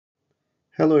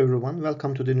Hello everyone,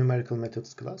 welcome to the numerical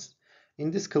methods class.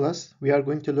 In this class, we are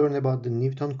going to learn about the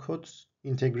Newton-Cotes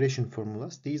integration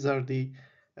formulas. These are the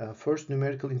first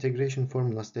numerical integration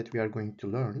formulas that we are going to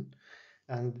learn.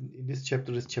 And this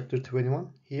chapter is chapter 21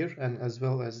 here and as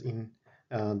well as in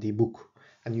the book.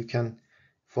 And you can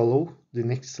follow the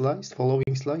next slides,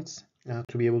 following slides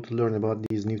to be able to learn about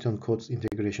these Newton-Cotes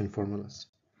integration formulas.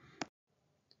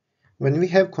 When we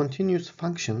have continuous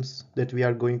functions that we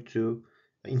are going to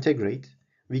integrate,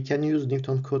 we can use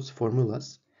Newton-Cotes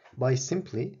formulas by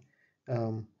simply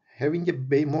having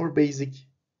a more basic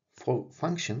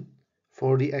function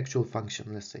for the actual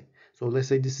function, let's say. So let's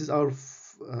say this is our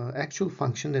actual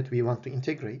function that we want to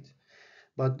integrate,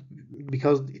 but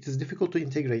because it is difficult to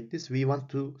integrate this, we want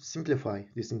to simplify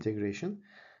this integration.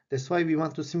 That's why we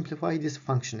want to simplify this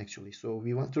function actually. So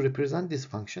we want to represent this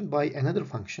function by another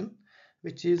function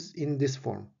which is in this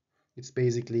form. It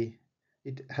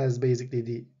has basically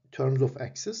the terms of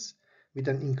axis with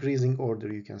an increasing order,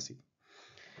 you can see.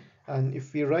 And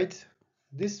if we write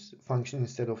this function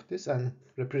instead of this and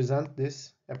represent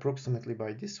this approximately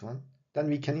by this one, then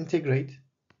we can integrate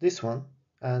this one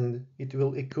and it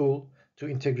will equal to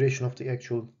integration of the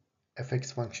actual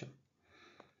fx function.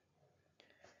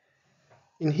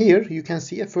 In here you can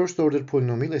see a first order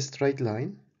polynomial, a straight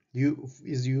line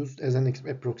is used as an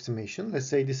approximation. Let's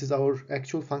say this is our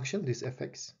actual function, this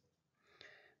fx,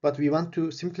 but we want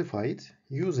to simplify it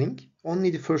using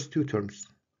only the first two terms.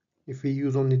 If we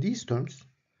use only these terms,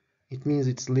 it means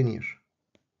it's linear.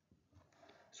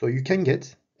 So you can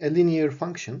get a linear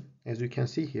function, as you can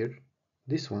see here,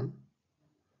 this one,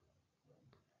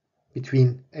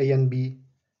 between a and b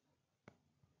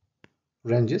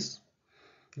ranges.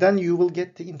 Then you will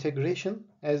get the integration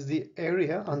as the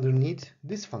area underneath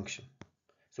this function.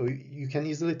 So you can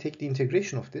easily take the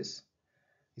integration of this.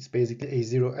 It's basically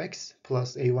a0x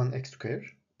plus a1x squared,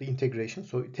 the integration.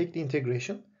 So take the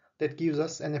integration, that gives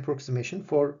us an approximation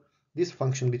for this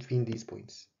function between these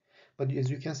points. But as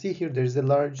you can see here, there is a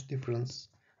large difference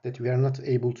that we are not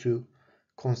able to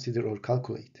consider or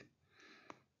calculate.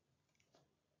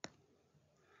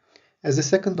 As a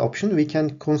second option, we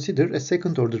can consider a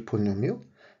second order polynomial.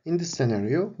 In this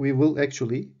scenario, we will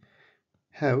actually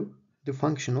have the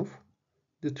function of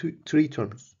the three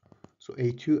terms. So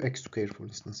a2x squared, for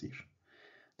instance, here.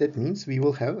 That means we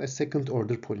will have a second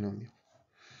order polynomial.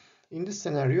 In this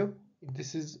scenario,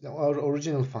 this is our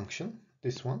original function,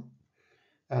 this one,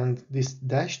 and this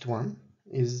dashed one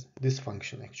is this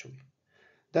function actually.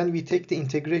 Then we take the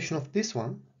integration of this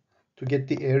one to get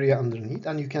the area underneath,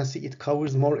 and you can see it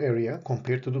covers more area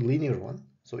compared to the linear one.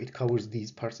 So it covers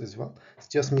these parts as well. It's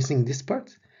just missing this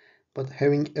part, but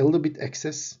having a little bit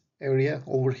excess area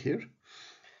over here.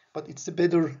 But it's a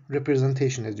better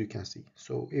representation, as you can see.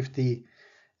 So if the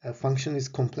function is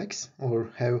complex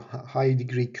or have high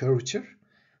degree curvature,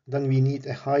 then we need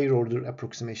a higher order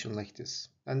approximation like this.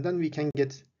 And then we can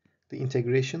get the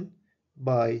integration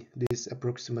by this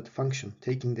approximate function,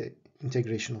 taking the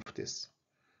integration of this.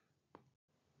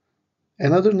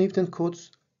 Another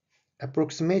Newton-Cotes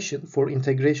approximation for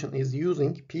integration is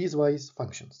using piecewise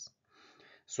functions.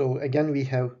 So again, we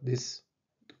have this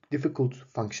difficult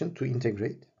function to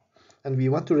integrate, and we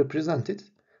want to represent it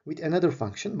with another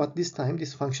function, but this time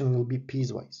this function will be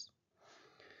piecewise.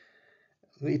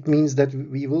 It means that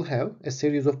we will have a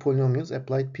series of polynomials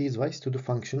applied piecewise to the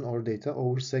function or data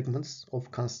over segments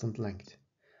of constant length.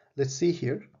 Let's see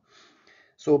here.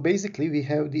 So basically we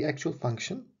have the actual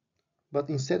function, but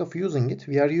instead of using it,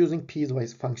 we are using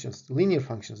piecewise functions, linear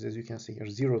functions, as you can see here,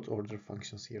 zeroth order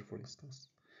functions here, for instance,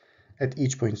 at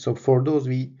each point. So for those,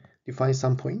 we define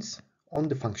some points on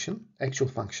the function, actual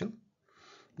function,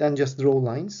 then just draw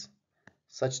lines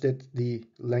such that the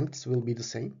lengths will be the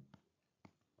same,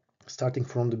 starting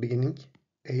from the beginning,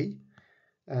 a,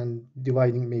 and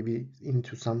dividing maybe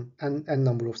into some n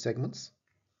number of segments.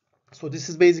 So this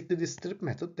is basically the strip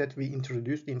method that we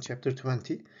introduced in chapter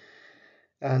 20,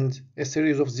 and a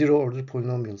series of zero order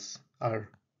polynomials are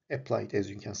applied, as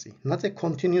you can see. Not a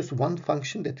continuous one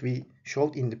function that we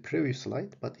showed in the previous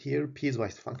slide, but here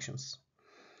piecewise functions.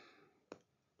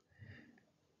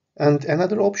 And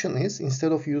another option is,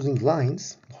 instead of using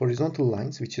lines, horizontal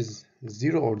lines, which is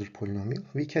zero order polynomial,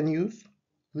 we can use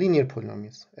linear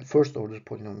polynomials, first order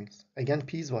polynomials. Again,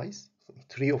 piecewise,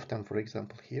 three of them, for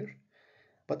example, here,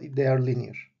 but they are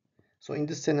linear. So in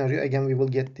this scenario, again, we will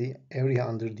get the area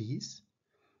under these,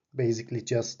 basically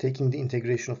just taking the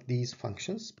integration of these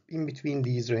functions in between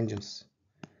these ranges.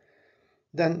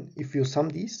 Then if you sum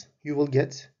these, you will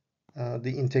get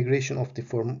the integration of the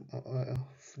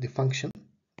function,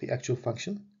 the actual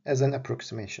function, as an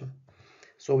approximation.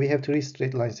 So we have three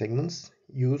straight line segments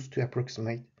used to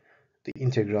approximate the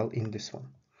integral in this one.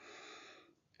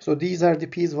 So these are the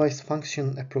piecewise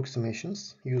function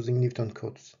approximations using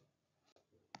Newton-Cotes.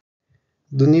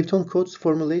 The Newton-Cotes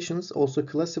formulations also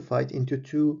classified into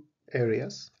two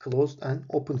areas, closed and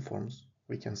open forms,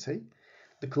 we can say.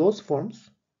 The closed forms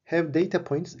have data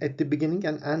points at the beginning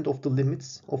and end of the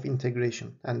limits of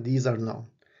integration, and these are known.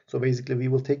 So basically we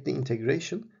will take the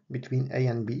integration between a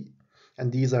and b,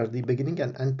 and these are the beginning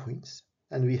and end points,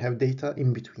 and we have data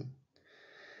in between.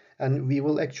 And we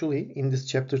will actually, in this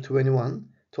chapter 21,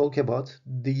 talk about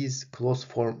these closed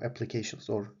form applications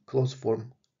or closed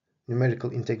form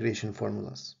numerical integration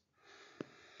formulas.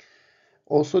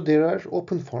 Also, there are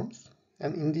open forms,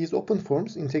 and in these open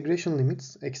forms, integration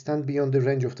limits extend beyond the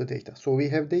range of the data. So we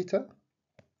have data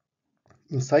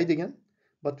inside again,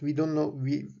 but we don't know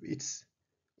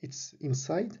it's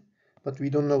inside, but we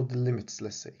don't know the limits,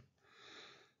 let's say.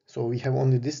 So we have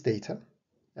only this data,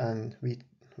 and we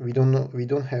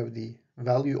don't have the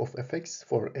value of fx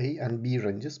for a and b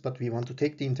ranges, but we want to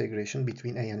take the integration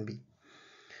between a and b.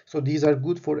 So these are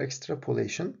good for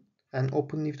extrapolation, and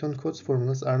open Newton-Cotes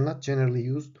formulas are not generally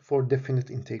used for definite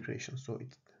integration. So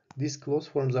these closed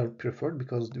forms are preferred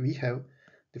because we have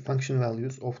the function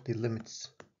values of the limits.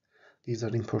 These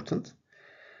are important.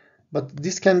 But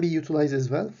this can be utilized as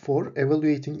well for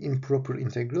evaluating improper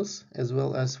integrals as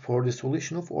well as for the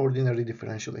solution of ordinary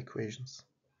differential equations.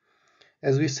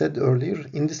 As we said earlier,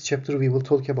 in this chapter we will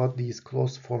talk about these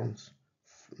closed form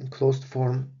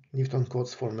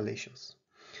Newton-Cotes formulations.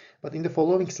 But in the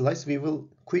following slides, we will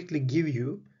quickly give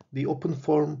you the open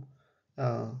form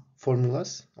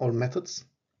formulas or methods,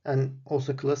 and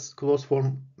also closed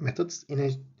form methods in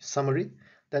a summary.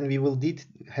 Then we will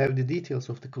have the details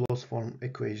of the closed form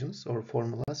equations or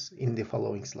formulas in the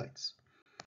following slides.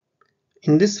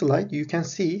 In this slide, you can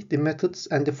see the methods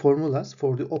and the formulas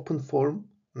for the open form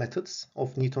methods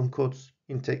of Newton-Cotes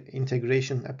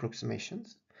integration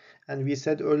approximations. And we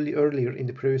said earlier in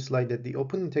the previous slide that the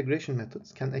open integration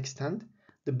methods can extend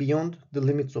beyond the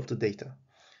limits of the data.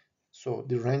 So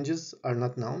the ranges are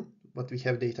not known, but we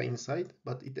have data inside,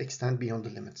 but it extends beyond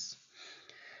the limits.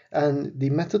 And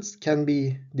the methods can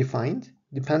be defined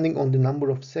depending on the number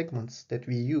of segments that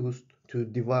we used to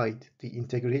divide the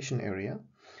integration area.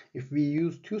 If we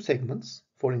use 2 segments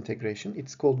for integration,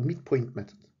 it's called midpoint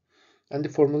method. And the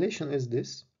formulation is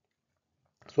this.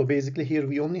 So basically here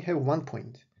we only have 1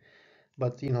 point.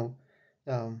 But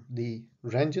the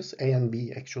ranges a and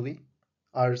b actually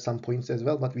are some points as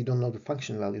well, but we don't know the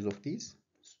function values of these,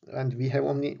 and we have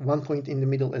only 1 point in the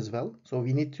middle as well, so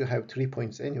we need to have 3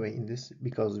 points anyway in this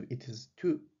because it is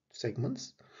 2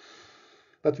 segments,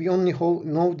 but we only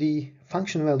know the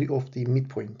function value of the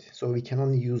midpoint, so we can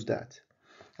only use that.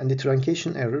 And the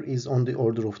truncation error is on the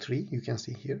order of 3, you can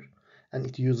see here, and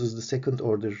it uses the second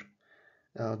order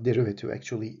derivative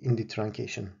actually in the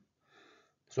truncation.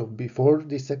 So before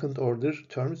the second order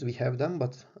terms we have them,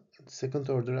 but second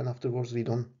order and afterwards we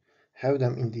don't have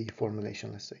them in the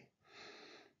formulation, let's say.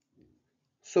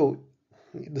 So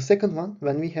the second one,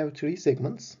 when we have 3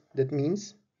 segments, that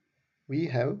means we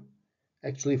have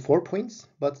actually 4 points,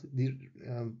 but the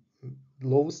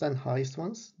lowest and highest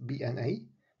ones, b and a,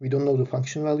 we don't know the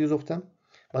function values of them,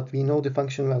 but we know the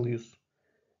function values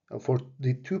for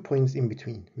the 2 points in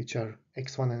between, which are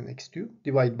x1 and x2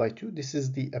 divided by 2. This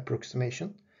is the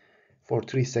approximation for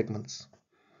 3 segments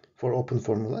for open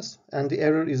formulas, and the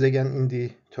error is again in the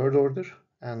third order,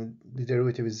 and the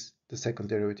derivative is the second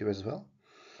derivative as well.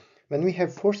 When we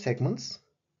have 4 segments,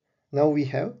 now we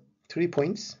have 3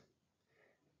 points.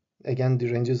 Again,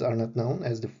 the ranges are not known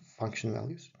as the function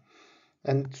values,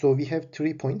 and so we have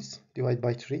 3 points divided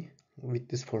by 3 with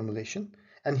this formulation.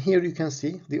 And here you can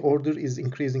see the order is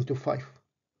increasing to 5,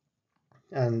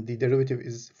 and the derivative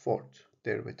is fourth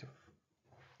derivative.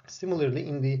 Similarly,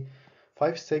 in the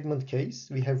 5 segment case,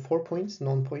 we have 4 points,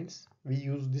 known points. We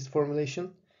use this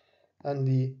formulation, and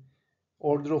the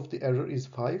order of the error is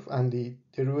 5, and the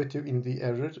derivative in the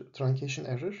truncation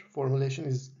error formulation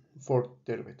is fourth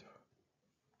derivative.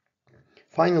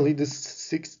 Finally,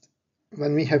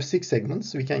 when we have 6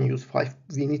 segments, we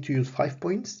need to use 5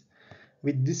 points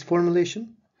with this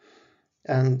formulation,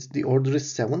 and the order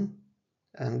is 7,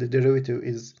 and the derivative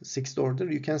is 6th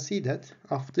order. You can see that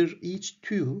after each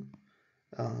 2,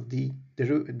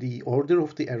 the order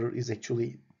of the error is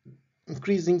actually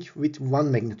increasing with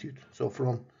 1 magnitude. So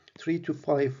from 3 to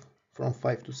 5, from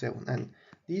 5 to 7, and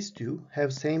these 2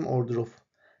 have same order of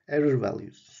error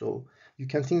values. So you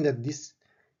can think that this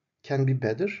can be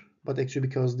better, but actually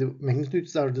because the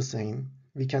magnitudes are the same,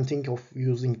 we can think of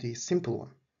using the simple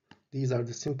one. These are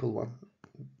the simple one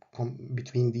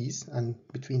between these and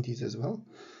between these as well.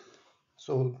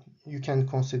 So you can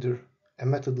consider a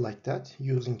method like that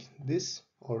using this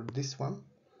or this one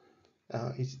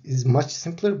is much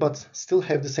simpler, but still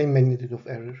have the same magnitude of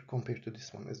error compared to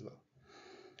this one as well.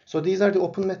 So these are the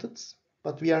open methods,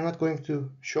 but we are not going to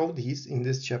show these in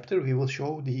this chapter. We will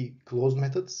show the closed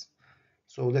methods.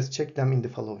 So let's check them in the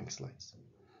following slides.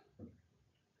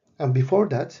 And before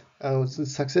that, the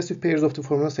successive pairs of the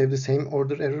formulas have the same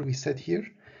order error we set here.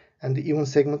 And the even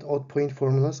segment odd point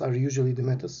formulas are usually the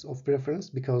methods of preference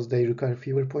because they require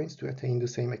fewer points to attain the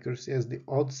same accuracy as the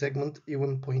odd segment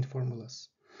even point formulas.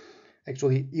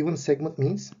 Actually, even segment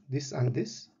means this and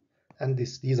this and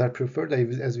this. These are preferred,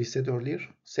 as we said earlier,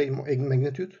 same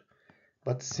magnitude,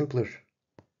 but simpler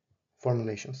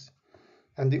formulations.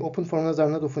 And the open formulas are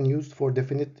not often used for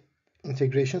definite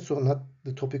integration, so not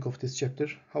the topic of this chapter.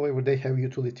 However, they have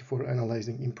utility for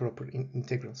analyzing improper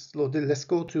integrals. So let's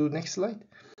go to next slide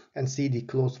and see the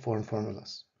closed form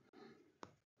formulas.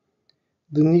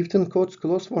 The Newton-Cotes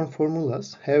closed form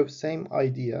formulas have same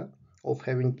idea of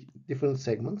having different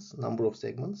segments, number of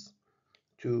segments,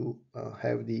 to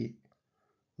have the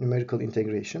numerical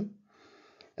integration.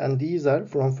 And these are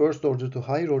from first order to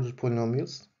higher order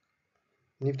polynomials,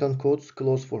 Newton-Cotes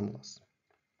closed formulas.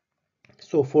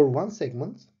 So for one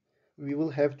segment, we will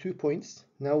have 2 points.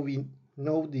 Now we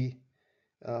know the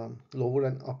lower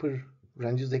and upper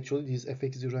ranges. Actually, these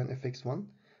fx0 and fx1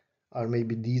 are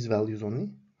maybe these values only.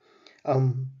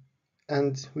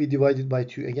 And we divide it by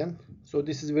 2 again. So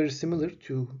this is very similar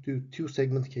to the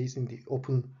 2-segment case in the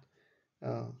open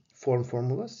form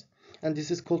formulas. And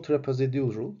this is called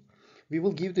trapezoidal rule. We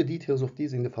will give the details of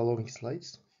these in the following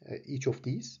slides, each of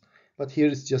these. But here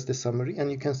is just a summary,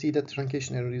 and you can see that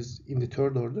truncation error is in the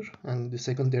third order, and the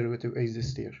second derivative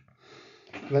exists here.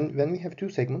 When we have 2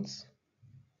 segments,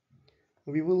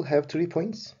 we will have 3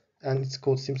 points, and it's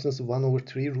called Simpson's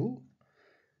 1/3 rule.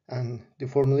 And the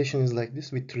formulation is like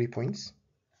this with 3 points,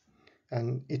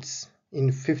 and it's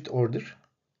in 5th order,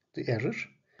 the error,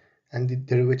 and the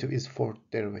derivative is 4th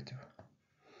derivative.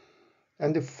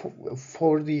 And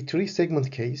for the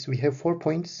 3-segment case, we have 4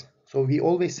 points, so we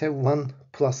always have 1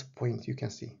 plus point, you can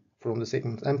see, from the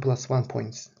segment, n plus 1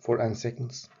 points for n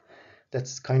segments.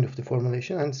 That's kind of the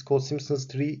formulation, and it's called Simpson's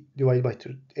 3 divided by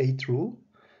 8 rule,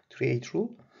 3/8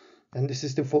 rule. And this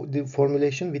is the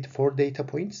formulation with 4 data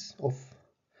points of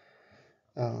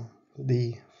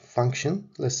the function,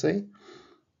 let's say.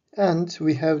 And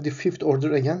we have the 5th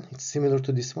order again, it's similar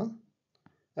to this one,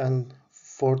 and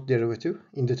 4th derivative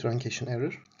in the truncation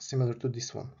error, similar to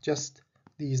this one, just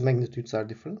these magnitudes are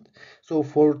different. So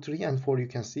for 3 and 4, you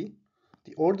can see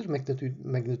the order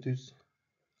magnitudes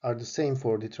are the same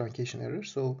for the truncation error,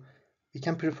 so we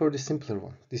can prefer the simpler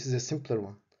one. This is a simpler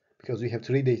one because we have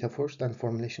 3 data first and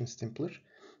formulation is simpler,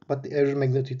 but the error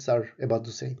magnitudes are about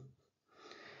the same.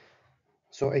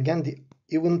 So again, the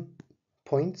even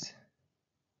points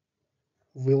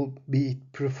will be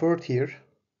preferred here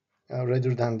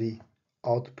rather than the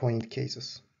odd point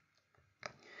cases.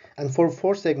 And for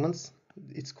 4 segments,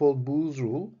 it's called Boole's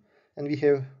rule, and we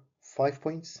have 5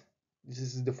 points. This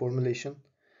is the formulation,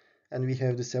 and we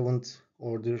have the 7th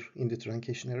order in the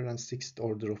truncation error and 6th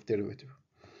order of derivative.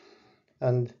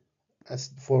 And as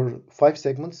for 5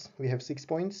 segments, we have 6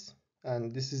 points,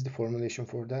 and this is the formulation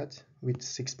for that with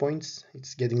 6 points.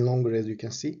 It's getting longer, as you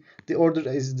can see. The order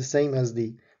is the same as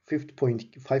the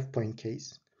 5-point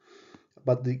case,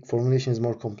 but the formulation is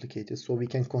more complicated, so we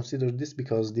can consider this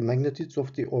because the magnitudes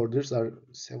of the orders are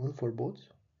 7 for both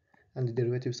and the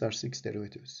derivatives are 6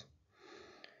 derivatives.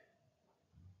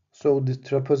 So the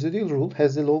trapezoidal rule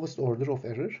has the lowest order of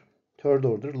error, 3rd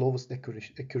order, lowest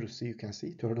accuracy, you can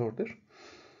see, 3rd order.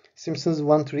 Simpson's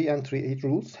 1/3 and 3/8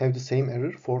 rules have the same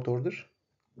error, 4th order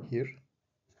here,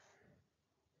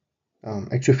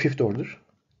 actually 5th order,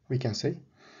 we can say.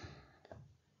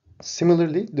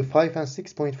 Similarly, the 5 and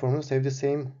 6-point formulas have the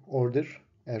same order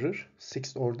error,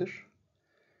 6th order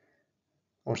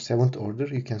or 7th order,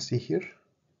 you can see here.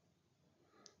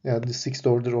 Yeah, the 6th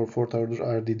order or 4th order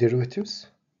are the derivatives,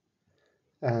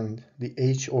 and the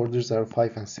H orders are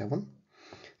 5 and 7.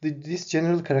 This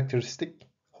general characteristic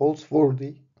holds for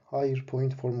the higher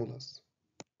point formulas.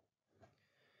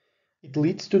 It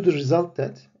leads to the result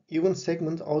that even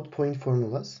segment odd point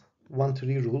formulas,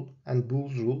 1/3 rule and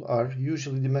Boole's rule, are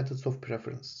usually the methods of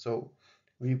preference. So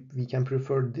we can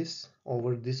prefer this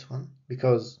over this one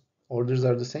because orders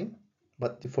are the same,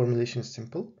 but the formulation is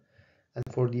simple. And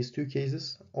for these 2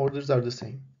 cases, orders are the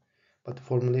same, but the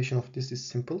formulation of this is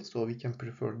simple, so we can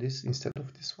prefer this instead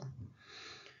of this one.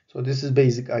 So this is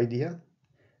basic idea,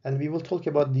 and we will talk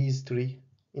about these 3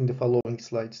 in the following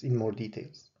slides in more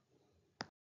details.